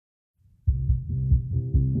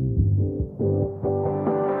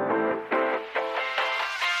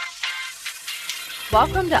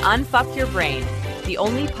Welcome to Unfuck Your Brain, the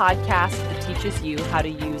only podcast that teaches you how to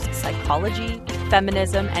use psychology,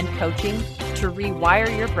 feminism, and coaching to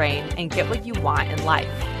rewire your brain and get what you want in life.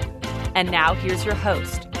 And now here's your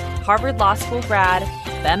host, Harvard Law School grad,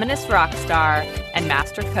 feminist rock star, and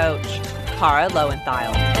master coach, Kara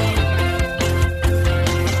Loewentheil.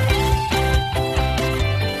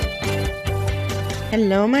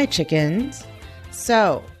 Hello, my chickens.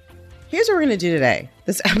 So, here's what we're going to do today.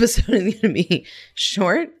 This episode is going to be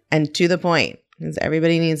short and to the point because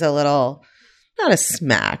everybody needs a little, not a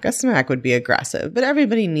smack. A smack would be aggressive, but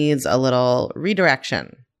everybody needs a little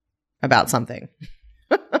redirection about something.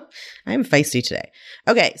 I'm feisty today.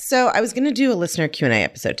 Okay, so I was going to do a listener Q&A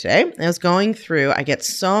episode today. I was going through, I get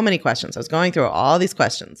so many questions. I was going through all these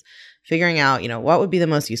questions, figuring out, what would be the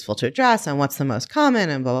most useful to address and what's the most common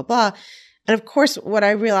and blah, blah, blah. And of course, what I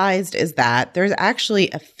realized is that there's actually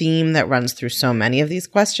a theme that runs through so many of these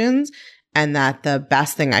questions, and that the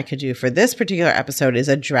best thing I could do for this particular episode is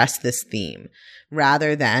address this theme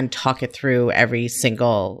rather than talk it through every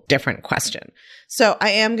single different question. So I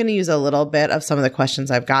am going to use a little bit of some of the questions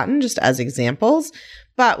I've gotten just as examples.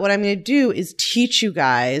 But what I'm going to do is teach you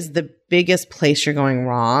guys the biggest place you're going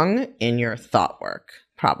wrong in your thought work,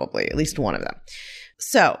 probably, at least one of them.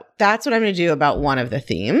 So that's what I'm going to do about one of the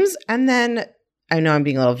themes. And then I know I'm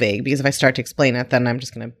being a little vague because if I start to explain it, then I'm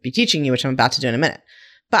just going to be teaching you, which I'm about to do in a minute.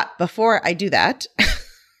 But before I do that,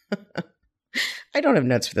 I don't have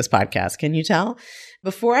notes for this podcast. Can you tell?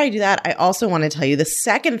 Before I do that, I also want to tell you the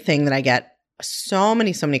second thing that I get so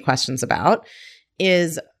many questions about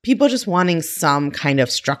is people just wanting some kind of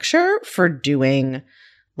structure for doing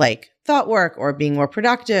like thought work or being more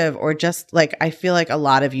productive, or just like, I feel like a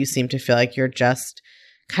lot of you seem to feel like you're just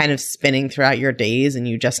kind of spinning throughout your days and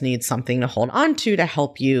you just need something to hold on to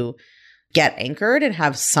help you get anchored and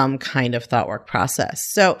have some kind of thought work process.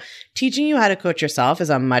 So teaching you how to coach yourself is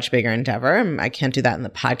a much bigger endeavor. I can't do that in the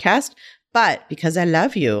podcast, but because I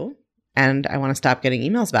love you and I want to stop getting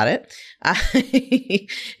emails about it, I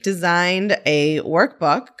designed a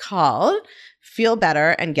workbook called Feel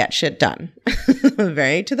Better and Get Shit Done.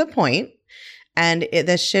 Very to the point. And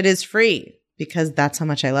this shit is free because that's how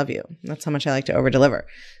much I love you. That's how much I like to over deliver.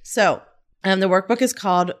 So the workbook is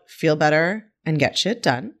called Feel Better and Get Shit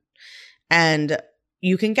Done. And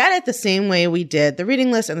you can get it the same way we did the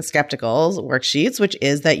reading list and the skepticals worksheets, which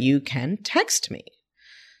is that you can text me.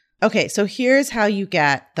 Okay, so here's how you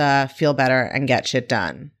get the Feel Better and Get Shit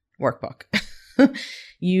Done workbook.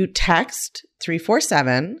 You text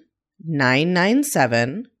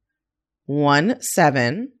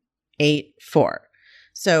 347-997-1784.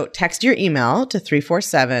 So text your email to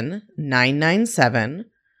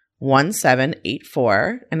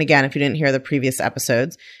 347-997-1784. And again, if you didn't hear the previous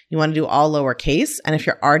episodes, you want to do all lowercase. And if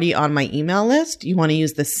you're already on my email list, you want to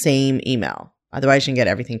use the same email. Otherwise, you can get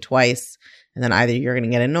everything twice. And then either you're going to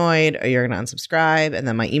get annoyed or you're going to unsubscribe. And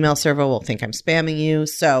then my email server will think I'm spamming you.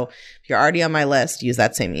 So if you're already on my list, use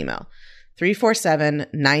that same email.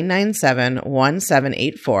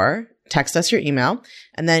 347-997-1784. Text us your email,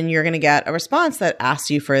 and then you're going to get a response that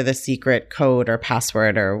asks you for the secret code or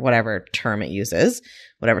password or whatever term it uses,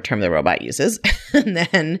 whatever term the robot uses. And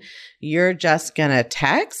then you're just going to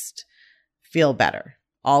text Feel Better,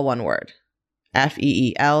 all one word,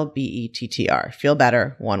 FEELBETTR, Feel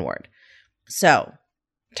Better, one word. So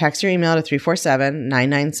text your email to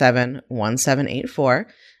 347-997-1784.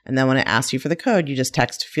 And then when it asks you for the code, you just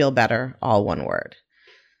text Feel Better, all one word.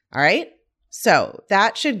 All right. So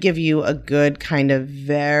that should give you a good kind of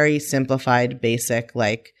very simplified, basic,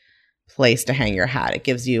 like place to hang your hat. It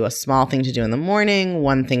gives you a small thing to do in the morning,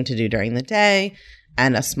 one thing to do during the day,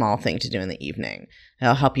 and a small thing to do in the evening.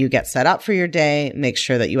 It'll help you get set up for your day, make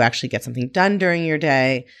sure that you actually get something done during your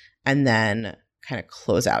day, and then kind of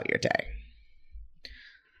close out your day.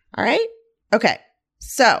 All right. Okay.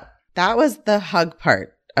 So that was the hug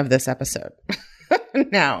part of this episode.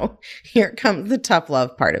 Now, here comes the tough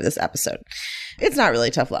love part of this episode. It's not really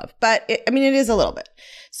tough love, but it is a little bit.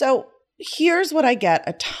 So here's what I get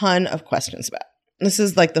a ton of questions about. This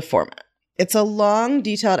is like the format. It's a long,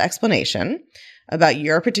 detailed explanation about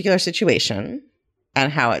your particular situation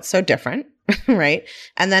and how it's so different, right?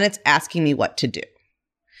 And then it's asking me what to do.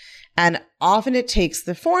 And often it takes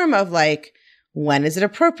the form of like, when is it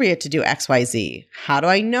appropriate to do XYZ? How do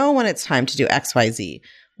I know when it's time to do XYZ?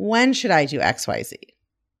 When should I do XYZ?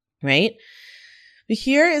 Right? But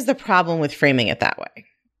here is the problem with framing it that way.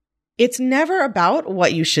 It's never about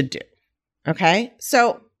what you should do. Okay?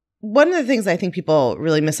 So one of the things I think people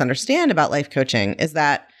really misunderstand about life coaching is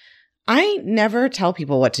that I never tell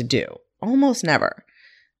people what to do. Almost never.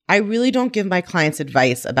 I really don't give my clients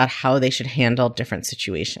advice about how they should handle different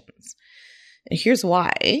situations. And here's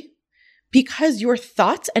why. Because your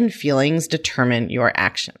thoughts and feelings determine your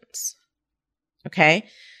actions. Okay?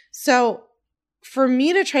 So for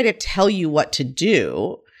me to try to tell you what to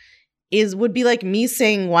do would be like me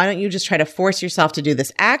saying, why don't you just try to force yourself to do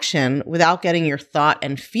this action without getting your thought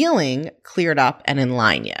and feeling cleared up and in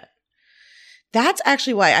line yet? That's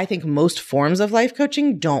actually why I think most forms of life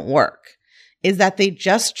coaching don't work, is that they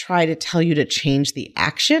just try to tell you to change the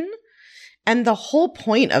action. And the whole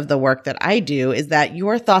point of the work that I do is that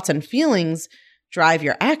your thoughts and feelings drive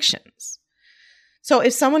your actions. So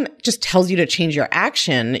if someone just tells you to change your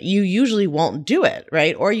action, you usually won't do it,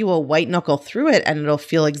 right? Or you will white knuckle through it and it'll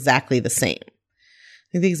feel exactly the same.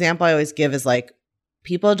 I think the example I always give is like,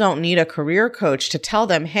 people don't need a career coach to tell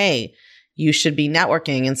them, hey, you should be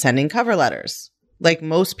networking and sending cover letters. Like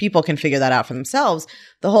most people can figure that out for themselves.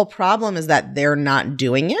 The whole problem is that they're not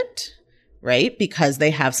doing it, right? Because they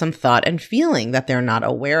have some thought and feeling that they're not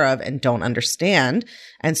aware of and don't understand.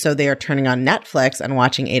 And so they are turning on Netflix and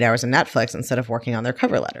watching 8 hours of Netflix instead of working on their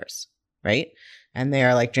cover letters, right? And they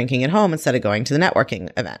are like drinking at home instead of going to the networking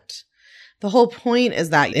event. The whole point is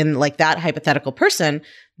that in like that hypothetical person,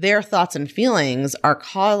 their thoughts and feelings are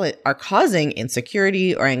causing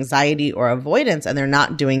insecurity or anxiety or avoidance, and they're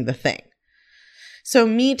not doing the thing. So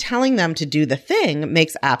me telling them to do the thing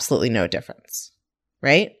makes absolutely no difference,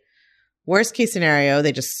 right? Worst case scenario,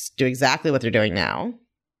 they just do exactly what they're doing now.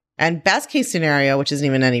 And best case scenario, which isn't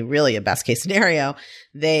even really a best case scenario,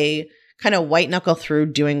 they kind of white knuckle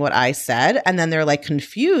through doing what I said. And then they're like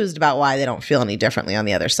confused about why they don't feel any differently on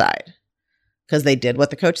the other side because they did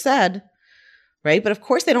what the coach said, right? But of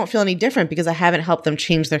course they don't feel any different because I haven't helped them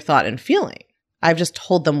change their thought and feeling. I've just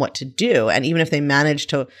told them what to do. And even if they manage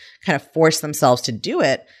to kind of force themselves to do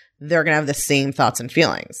it, they're going to have the same thoughts and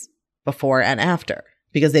feelings before and after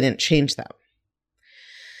because they didn't change them.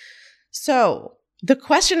 So the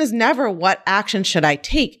question is never, what action should I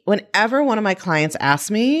take? Whenever one of my clients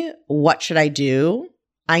asks me, what should I do?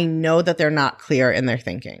 I know that they're not clear in their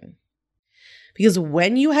thinking. Because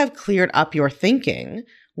when you have cleared up your thinking,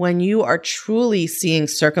 when you are truly seeing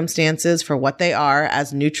circumstances for what they are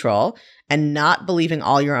as neutral and not believing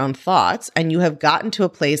all your own thoughts, and you have gotten to a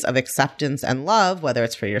place of acceptance and love, whether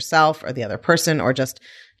it's for yourself or the other person or just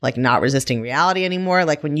like not resisting reality anymore,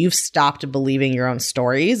 like when you've stopped believing your own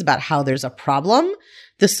stories about how there's a problem,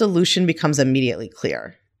 the solution becomes immediately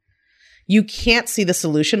clear. You can't see the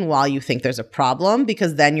solution while you think there's a problem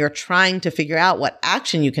because then you're trying to figure out what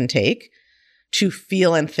action you can take to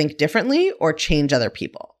feel and think differently or change other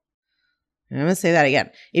people. And I'm going to say that again.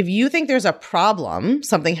 If you think there's a problem,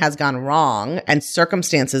 something has gone wrong, and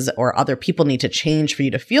circumstances or other people need to change for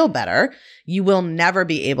you to feel better, you will never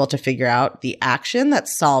be able to figure out the action that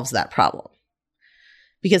solves that problem.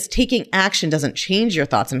 Because taking action doesn't change your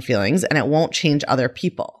thoughts and feelings, and it won't change other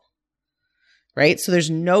people. Right? So there's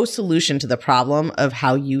no solution to the problem of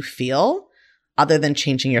how you feel other than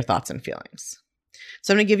changing your thoughts and feelings.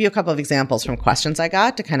 So I'm going to give you a couple of examples from questions I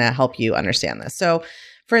got to kind of help you understand this. So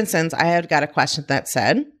for instance, I had got a question that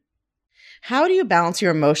said, how do you balance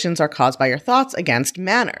your emotions are caused by your thoughts against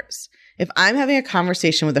manners? If I'm having a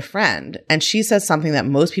conversation with a friend and she says something that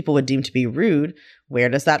most people would deem to be rude, where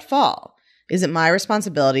does that fall? Is it my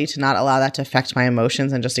responsibility to not allow that to affect my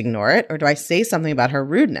emotions and just ignore it? Or do I say something about her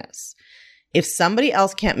rudeness? If somebody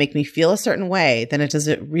else can't make me feel a certain way, then does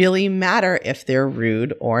it really matter if they're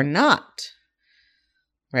rude or not?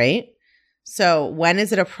 Right? So when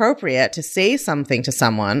is it appropriate to say something to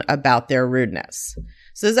someone about their rudeness?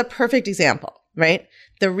 So this is a perfect example, right?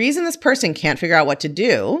 The reason this person can't figure out what to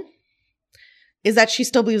do is that she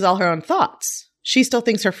still believes all her own thoughts. She still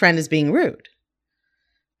thinks her friend is being rude,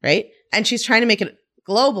 right? And she's trying to make it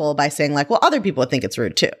global by saying like, well, other people would think it's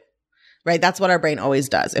rude too, right? That's what our brain always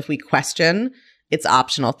does. If we question its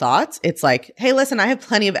optional thoughts, it's like, hey, listen, I have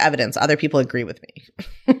plenty of evidence. Other people agree with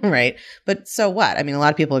me, right? But so what? I mean, a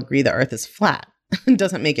lot of people agree the earth is flat. It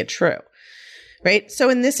doesn't make it true, right? So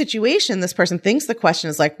in this situation, this person thinks the question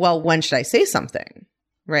is like, well, when should I say something,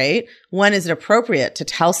 right? When is it appropriate to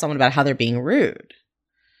tell someone about how they're being rude,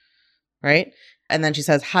 right? And then she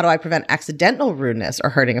says, how do I prevent accidental rudeness or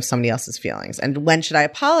hurting of somebody else's feelings? And when should I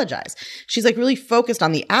apologize? She's like really focused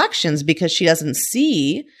on the actions because she doesn't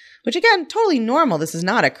see, which again, totally normal. This is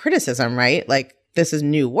not a criticism, right? Like this is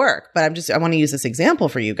new work, but I want to use this example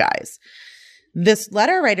for you guys. This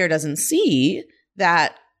letter writer doesn't see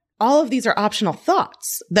that all of these are optional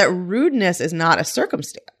thoughts, that rudeness is not a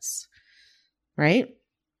circumstance, right?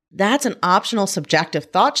 That's an optional subjective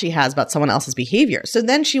thought she has about someone else's behavior. So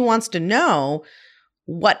then she wants to know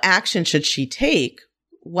what action should she take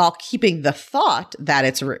while keeping the thought that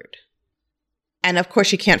it's rude, And of course,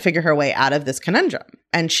 she can't figure her way out of this conundrum.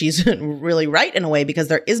 And she's really right in a way, because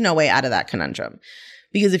there is no way out of that conundrum.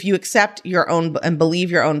 Because if you accept your own and believe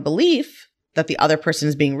your own belief that the other person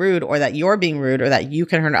is being rude, or that you're being rude, or that you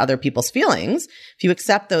can hurt other people's feelings, if you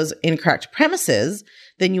accept those incorrect premises,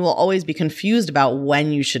 then you will always be confused about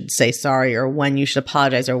when you should say sorry, or when you should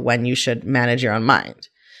apologize, or when you should manage your own mind.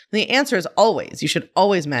 And the answer is always, you should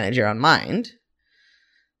always manage your own mind.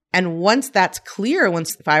 And once that's clear,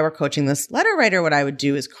 if I were coaching this letter writer, what I would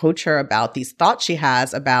do is coach her about these thoughts she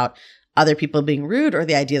has about other people being rude, or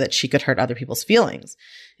the idea that she could hurt other people's feelings.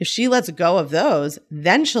 If she lets go of those,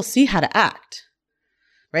 then she'll see how to act,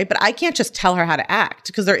 right? But I can't just tell her how to act,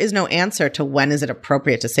 because there is no answer to when is it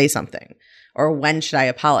appropriate to say something, or when should I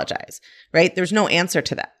apologize, right? There's no answer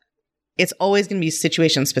to that. It's always going to be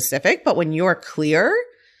situation specific, but when you're clear,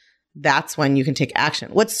 that's when you can take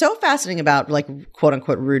action. What's so fascinating about like quote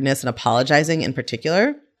unquote rudeness and apologizing in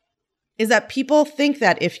particular is that people think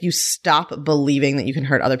that if you stop believing that you can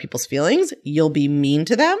hurt other people's feelings, you'll be mean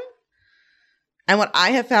to them. And what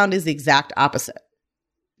I have found is the exact opposite.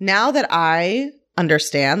 Now that I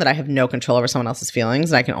understand that I have no control over someone else's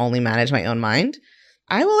feelings and I can only manage my own mind,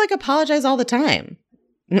 I will like apologize all the time.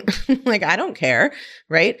 Like, I don't care,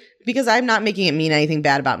 right? Because I'm not making it mean anything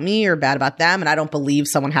bad about me or bad about them. And I don't believe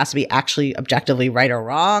someone has to be actually objectively right or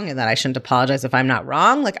wrong, and that I shouldn't apologize if I'm not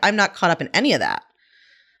wrong. Like, I'm not caught up in any of that.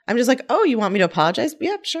 I'm just like, oh, you want me to apologize?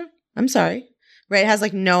 Yeah, sure. I'm sorry. Right? It has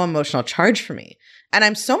like no emotional charge for me. And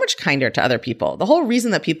I'm so much kinder to other people. The whole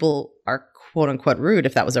reason that people are quote unquote rude,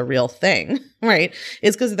 if that was a real thing, right,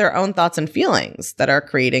 is because of their own thoughts and feelings that are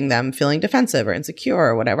creating them feeling defensive or insecure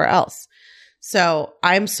or whatever else. So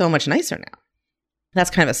I'm so much nicer now.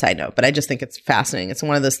 That's kind of a side note, but I just think it's fascinating. It's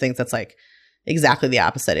one of those things that's like exactly the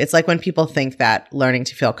opposite. It's like when people think that learning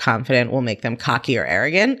to feel confident will make them cocky or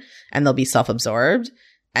arrogant and they'll be self-absorbed.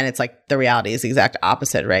 And it's like the reality is the exact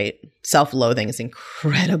opposite, right? Self-loathing is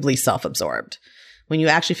incredibly self-absorbed. When you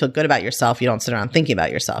actually feel good about yourself, you don't sit around thinking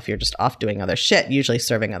about yourself. You're just off doing other shit, usually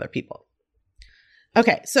serving other people.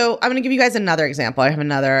 Okay, so I'm going to give you guys another example. I have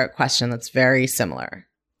another question that's very similar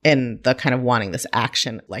in the kind of wanting this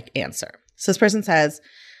action like answer. So this person says,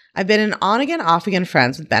 I've been an on-again, off-again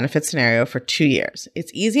friends with benefit scenario for 2 years.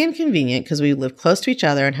 It's easy and convenient because we live close to each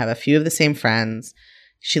other and have a few of the same friends.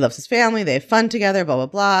 She loves his family. They have fun together, blah, blah,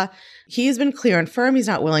 blah. He's been clear and firm. He's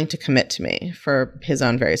not willing to commit to me for his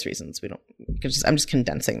own various reasons. I'm just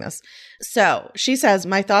condensing this. So she says,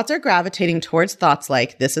 my thoughts are gravitating towards thoughts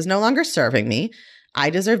like, this is no longer serving me. I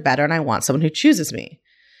deserve better and I want someone who chooses me.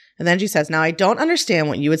 And then she says, now I don't understand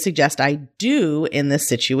what you would suggest I do in this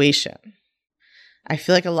situation. I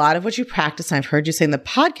feel like a lot of what you practice, and I've heard you say in the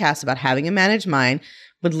podcast about having a managed mind,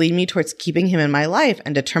 would lead me towards keeping him in my life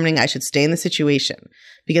and determining I should stay in the situation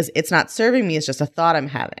because it's not serving me. It's just a thought I'm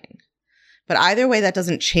having. But either way, that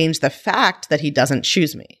doesn't change the fact that he doesn't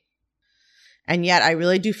choose me. And yet I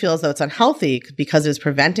really do feel as though it's unhealthy because it is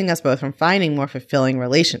preventing us both from finding more fulfilling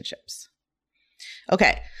relationships.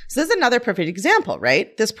 Okay. So this is another perfect example,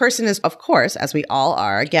 right? This person is, of course, as we all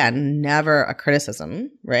are, again, never a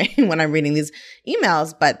criticism, right? When I'm reading these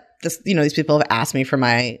emails, but these people have asked me for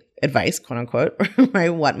my advice, quote unquote, right?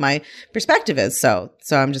 What my perspective is. So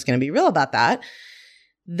I'm just going to be real about that.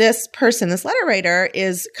 This person, this letter writer,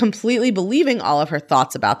 is completely believing all of her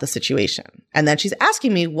thoughts about the situation. And then she's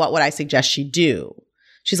asking me, what would I suggest she do?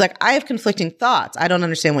 She's like, I have conflicting thoughts. I don't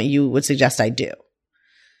understand what you would suggest I do.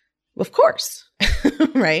 Of course,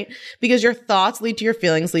 right? Because your thoughts lead to your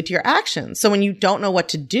feelings, lead to your actions. So when you don't know what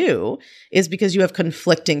to do is because you have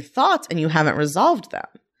conflicting thoughts and you haven't resolved them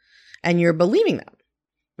and you're believing them,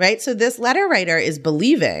 right? So this letter writer is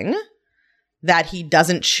believing that he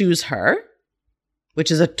doesn't choose her, which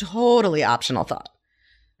is a totally optional thought,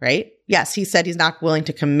 right? Yes, he said he's not willing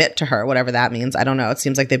to commit to her, whatever that means. I don't know. It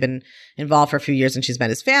seems like they've been involved for a few years and she's met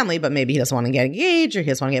his family, but maybe he doesn't want to get engaged or he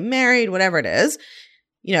doesn't want to get married, whatever it is.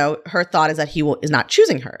 Her thought is that he is not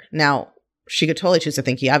choosing her. Now, she could totally choose to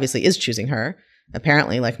think he obviously is choosing her,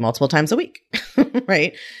 apparently like multiple times a week,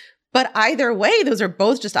 right? But either way, those are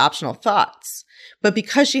both just optional thoughts. But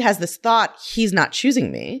because she has this thought, he's not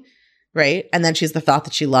choosing me, right? And then she's the thought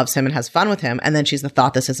that she loves him and has fun with him. And then she's the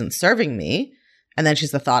thought this isn't serving me. And then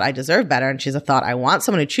she's the thought I deserve better. And she's the thought I want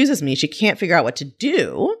someone who chooses me. She can't figure out what to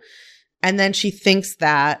do. And then she thinks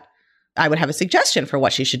that I would have a suggestion for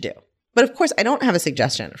what she should do. But of course, I don't have a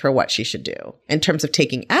suggestion for what she should do in terms of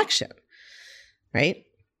taking action, right?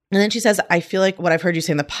 And then she says, I feel like what I've heard you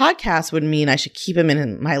say in the podcast would mean I should keep him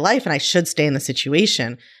in my life and I should stay in the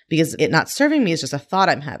situation because it not serving me is just a thought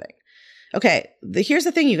I'm having. Okay, here's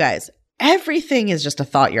the thing, you guys. Everything is just a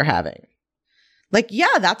thought you're having. Like,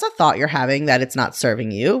 yeah, that's a thought you're having that it's not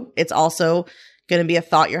serving you. It's also going to be a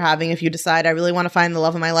thought you're having if you decide, I really want to find the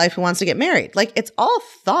love of my life who wants to get married. Like, it's all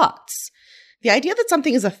thoughts. The idea that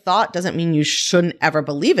something is a thought doesn't mean you shouldn't ever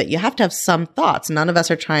believe it. You have to have some thoughts. None of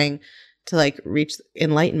us are trying to like reach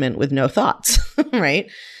enlightenment with no thoughts, right?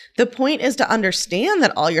 The point is to understand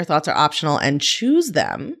that all your thoughts are optional and choose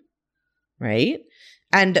them, right?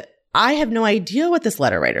 And I have no idea what this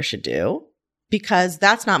letter writer should do because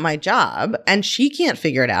that's not my job. And she can't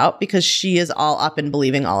figure it out because she is all up in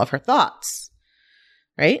believing all of her thoughts,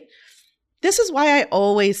 right? This is why I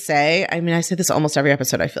always say, I mean, I say this almost every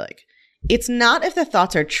episode, I feel like. It's not if the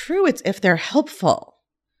thoughts are true, it's if they're helpful.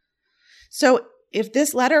 So if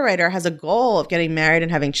this letter writer has a goal of getting married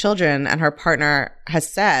and having children and her partner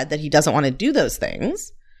has said that he doesn't want to do those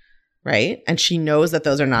things, right? And she knows that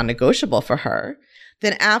those are non-negotiable for her,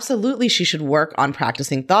 then absolutely she should work on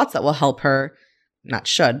practicing thoughts that will help her. Not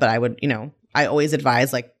should, but I would, I always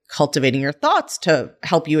advise like cultivating your thoughts to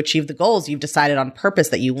help you achieve the goals you've decided on purpose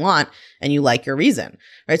that you want and you like your reason,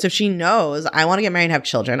 right? So if she knows, I want to get married and have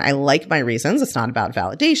children. I like my reasons. It's not about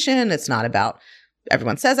validation. It's not about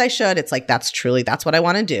everyone says I should. It's like, that's what I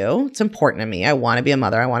want to do. It's important to me. I want to be a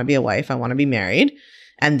mother. I want to be a wife. I want to be married.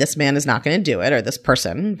 And this man is not going to do it, or this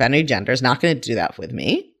person, Venn gender, is not going to do that with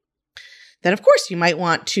me. Then of course you might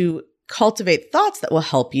want to cultivate thoughts that will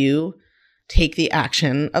help you take the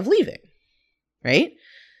action of leaving, right?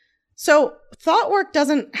 So thought work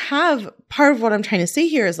doesn't have, part of what I'm trying to say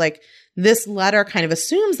here is like, this letter kind of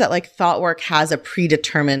assumes that like thought work has a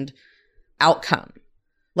predetermined outcome.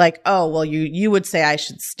 Like, oh, well, you would say I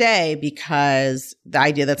should stay because the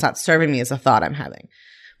idea that's not serving me is a thought I'm having.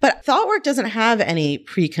 But thought work doesn't have any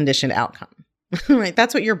preconditioned outcome, right?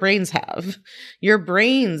 That's what your brains have. Your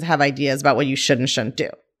brains have ideas about what you should and shouldn't do.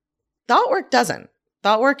 Thought work doesn't.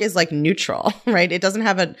 Thought work is like neutral, right? It doesn't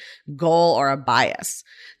have a goal or a bias.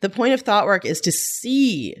 The point of thought work is to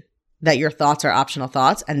see that your thoughts are optional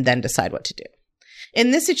thoughts and then decide what to do.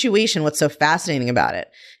 In this situation, what's so fascinating about it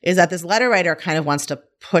is that this letter writer kind of wants to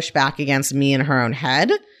push back against me in her own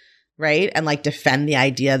head, right? And like defend the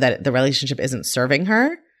idea that the relationship isn't serving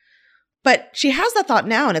her. But she has that thought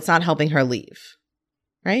now and it's not helping her leave,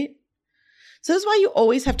 right? So this is why you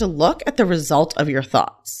always have to look at the result of your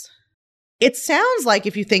thoughts. It sounds like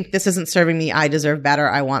if you think this isn't serving me, I deserve better,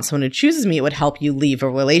 I want someone who chooses me, it would help you leave a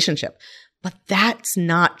relationship. But that's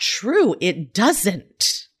not true. It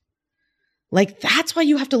doesn't. Like, that's why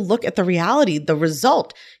you have to look at the reality, the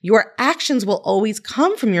result. Your actions will always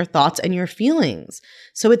come from your thoughts and your feelings.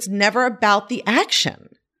 So it's never about the action.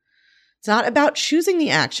 It's not about choosing the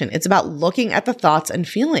action. It's about looking at the thoughts and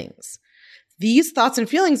feelings. These thoughts and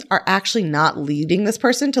feelings are actually not leading this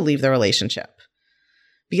person to leave the relationship.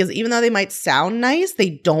 Because even though they might sound nice, they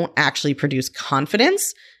don't actually produce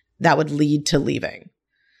confidence that would lead to leaving.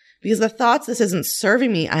 Because the thoughts, this isn't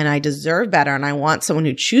serving me and I deserve better and I want someone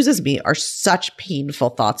who chooses me, are such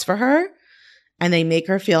painful thoughts for her. And they make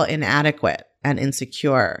her feel inadequate and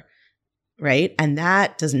insecure, right? And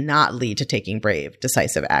that does not lead to taking brave,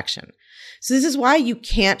 decisive action. So this is why you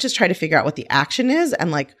can't just try to figure out what the action is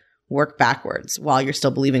and like work backwards while you're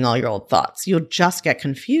still believing all your old thoughts. You'll just get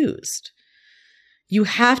confused. You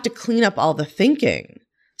have to clean up all the thinking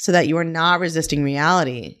so that you are not resisting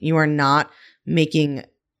reality. You are not making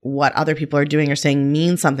what other people are doing or saying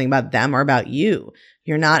mean something about them or about you.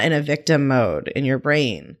 You're not in a victim mode in your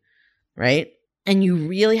brain, right? And you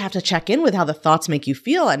really have to check in with how the thoughts make you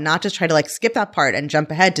feel and not just try to like skip that part and jump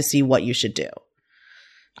ahead to see what you should do.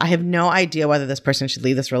 I have no idea whether this person should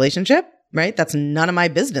leave this relationship, right? That's none of my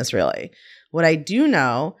business, really. What I do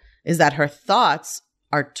know is that her thoughts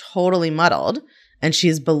are totally muddled and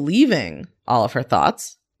she's believing all of her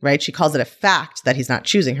thoughts, right? She calls it a fact that he's not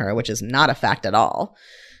choosing her, which is not a fact at all.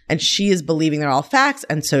 And she is believing they're all facts.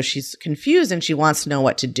 And so she's confused and she wants to know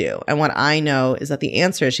what to do. And what I know is that the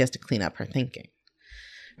answer is she has to clean up her thinking,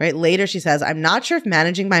 right? Later, she says, I'm not sure if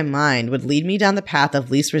managing my mind would lead me down the path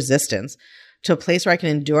of least resistance to a place where I can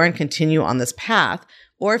endure and continue on this path,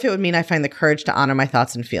 or if it would mean I find the courage to honor my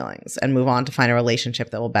thoughts and feelings and move on to find a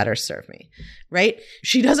relationship that will better serve me, right?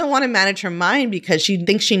 She doesn't want to manage her mind because she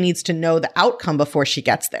thinks she needs to know the outcome before she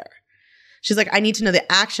gets there. She's like, I need to know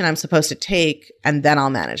the action I'm supposed to take, and then I'll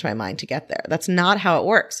manage my mind to get there. That's not how it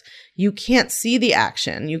works. You can't see the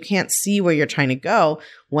action. You can't see where you're trying to go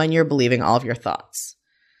when you're believing all of your thoughts.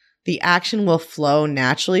 The action will flow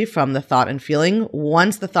naturally from the thought and feeling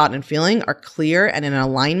once the thought and feeling are clear and in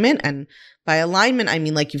alignment. And by alignment, I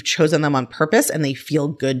mean like you've chosen them on purpose and they feel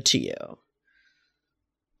good to you,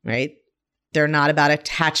 right? They're not about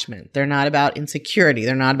attachment. They're not about insecurity.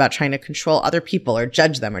 They're not about trying to control other people or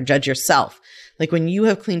judge them or judge yourself. Like when you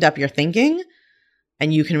have cleaned up your thinking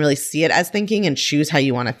and you can really see it as thinking and choose how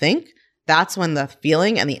you want to think, That's when the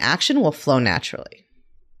feeling and the action will flow naturally.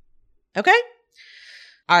 Okay?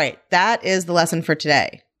 All right. That is the lesson for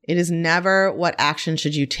today. It is never what action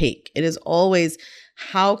should you take. It is always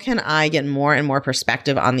how can I get more and more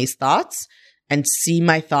perspective on these thoughts and see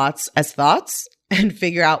my thoughts as thoughts and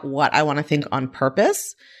figure out what I want to think on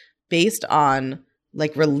purpose based on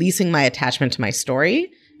like releasing my attachment to my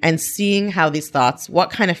story and seeing how these thoughts, what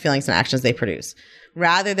kind of feelings and actions they produce,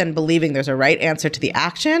 rather than believing there's a right answer to the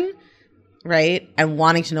action, right? And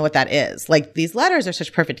wanting to know what that is. Like these letters are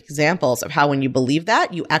such perfect examples of how when you believe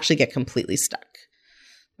that, you actually get completely stuck.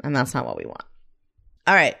 And that's not what we want.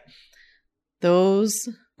 All right. Those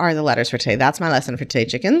are the letters for today. That's my lesson for today,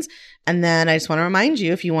 chickens. And then I just want to remind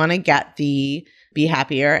you, if you want to get the Be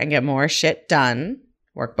Happier and Get More Shit Done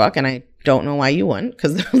workbook, and I don't know why you wouldn't,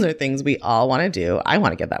 because those are things we all want to do. I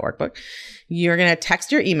want to get that workbook. You're going to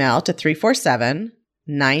text your email to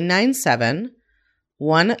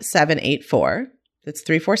 347-997-1784. That's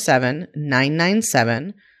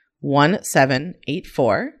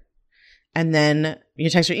 347-997-1784. And then you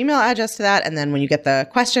text your email address to that. And then when you get the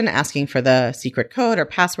question asking for the secret code or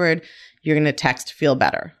password, you're going to text Feel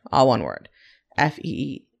Better, all one word,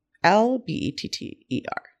 FEELBETTER,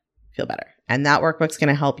 Feel Better. And that workbook's going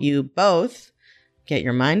to help you both get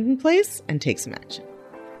your mind in place and take some action.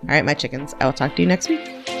 All right, my chickens, I will talk to you next week.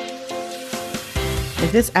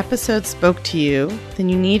 If this episode spoke to you, then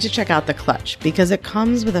you need to check out The Clutch because it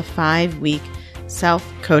comes with a 5-week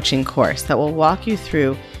self-coaching course that will walk you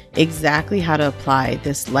through exactly how to apply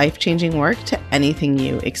this life-changing work to anything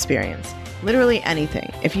you experience. Literally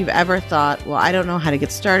anything. If you've ever thought, well, I don't know how to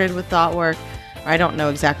get started with thought work, or I don't know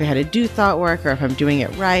exactly how to do thought work, or if I'm doing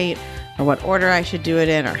it right, or what order I should do it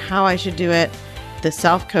in, or how I should do it, the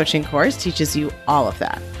self-coaching course teaches you all of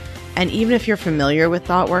that. And even if you're familiar with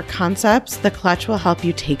thought work concepts, The Clutch will help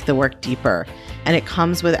you take the work deeper. And it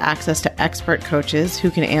comes with access to expert coaches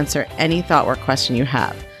who can answer any thought work question you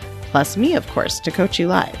have. Plus me, of course, to coach you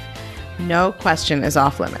live. No question is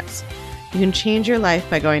off limits. You can change your life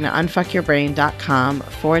by going to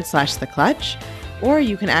unfuckyourbrain.com/The Clutch, or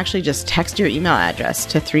you can actually just text your email address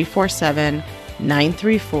to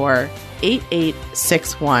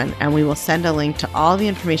 347-934-8861, and we will send a link to all the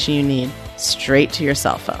information you need straight to your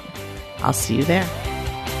cell phone. I'll see you there.